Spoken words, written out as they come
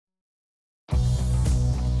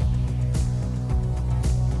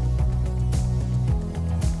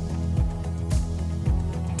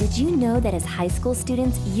Did you know that as high school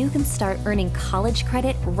students, you can start earning college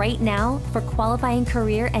credit right now for qualifying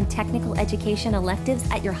career and technical education electives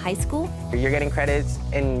at your high school? You're getting credits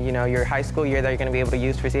in, your high school year that you're going to be able to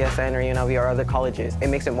use for CSN or, your other colleges. It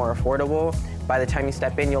makes it more affordable. By the time you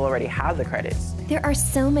step in, you'll already have the credits. There are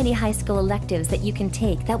so many high school electives that you can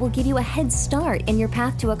take that will give you a head start in your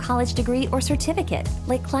path to a college degree or certificate,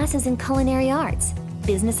 like classes in culinary arts,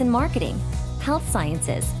 business and marketing, health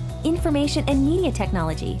sciences, information and media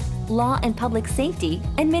technology, law and public safety,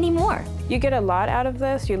 and many more. You get a lot out of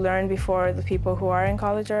this. You learn before the people who are in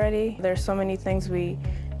college already. There's so many things we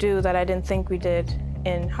do that I didn't think we did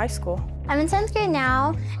in high school. I'm in 10th grade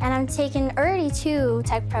now, and I'm taking already 2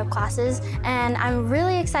 tech prep classes, and I'm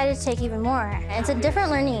really excited to take even more. It's a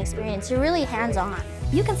different learning experience. You're really hands-on.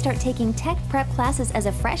 You can start taking tech prep classes as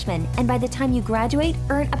a freshman, and by the time you graduate,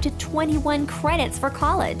 earn up to 21 credits for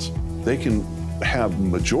college. They can have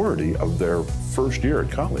majority of their first year at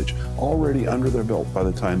college already under their belt by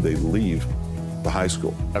the time they leave the high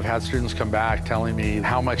school. I've had students come back telling me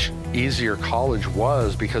how much easier college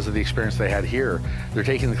was because of the experience they had here. They're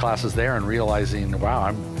taking the classes there and realizing, wow,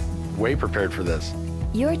 I'm way prepared for this.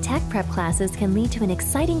 Your tech prep classes can lead to an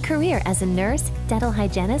exciting career as a nurse, dental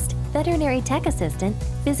hygienist, veterinary tech assistant,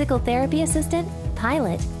 physical therapy assistant,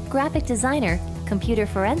 pilot, graphic designer, computer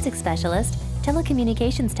forensic specialist,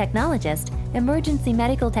 telecommunications technologist, emergency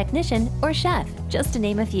medical technician, or chef, just to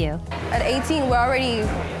name a few. At 18, we already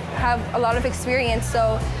have a lot of experience,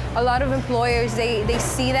 so a lot of employers, they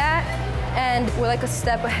see that, and we're like a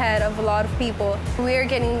step ahead of a lot of people. We're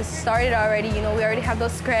getting started already, we already have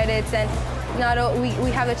those credits, and now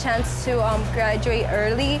we have the chance to graduate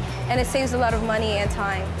early, and it saves a lot of money and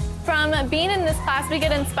time. From being in this class, we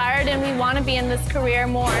get inspired and we want to be in this career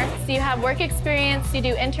more. So you have work experience, you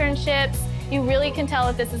do internships, you really can tell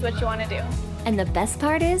if this is what you want to do. And the best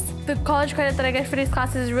part is? The college credit that I get for these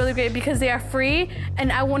classes is really great because they are free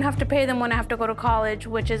and I won't have to pay them when I have to go to college,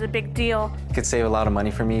 which is a big deal. It could save a lot of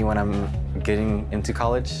money for me when I'm getting into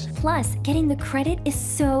college. Plus, getting the credit is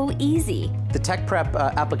so easy. The Tech Prep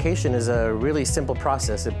application is a really simple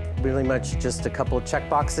process. It really much just a couple of check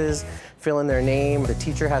boxes, fill in their name. The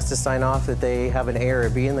teacher has to sign off that they have an A or a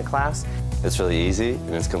B in the class. It's really easy,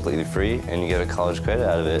 and it's completely free, and you get a college credit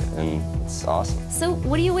out of it, and it's awesome. So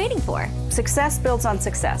what are you waiting for? Success builds on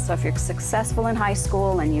success. So if you're successful in high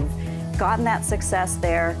school and you've gotten that success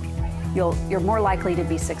there, you're more likely to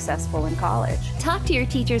be successful in college. Talk to your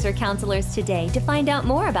teachers or counselors today to find out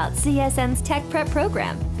more about CSN's Tech Prep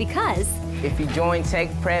program, because if you join Tech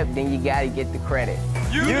Prep, then you gotta get the credit.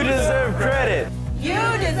 You deserve credit! You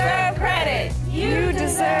deserve credit! You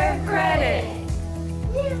deserve credit!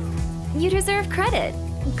 You deserve credit.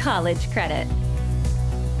 College credit.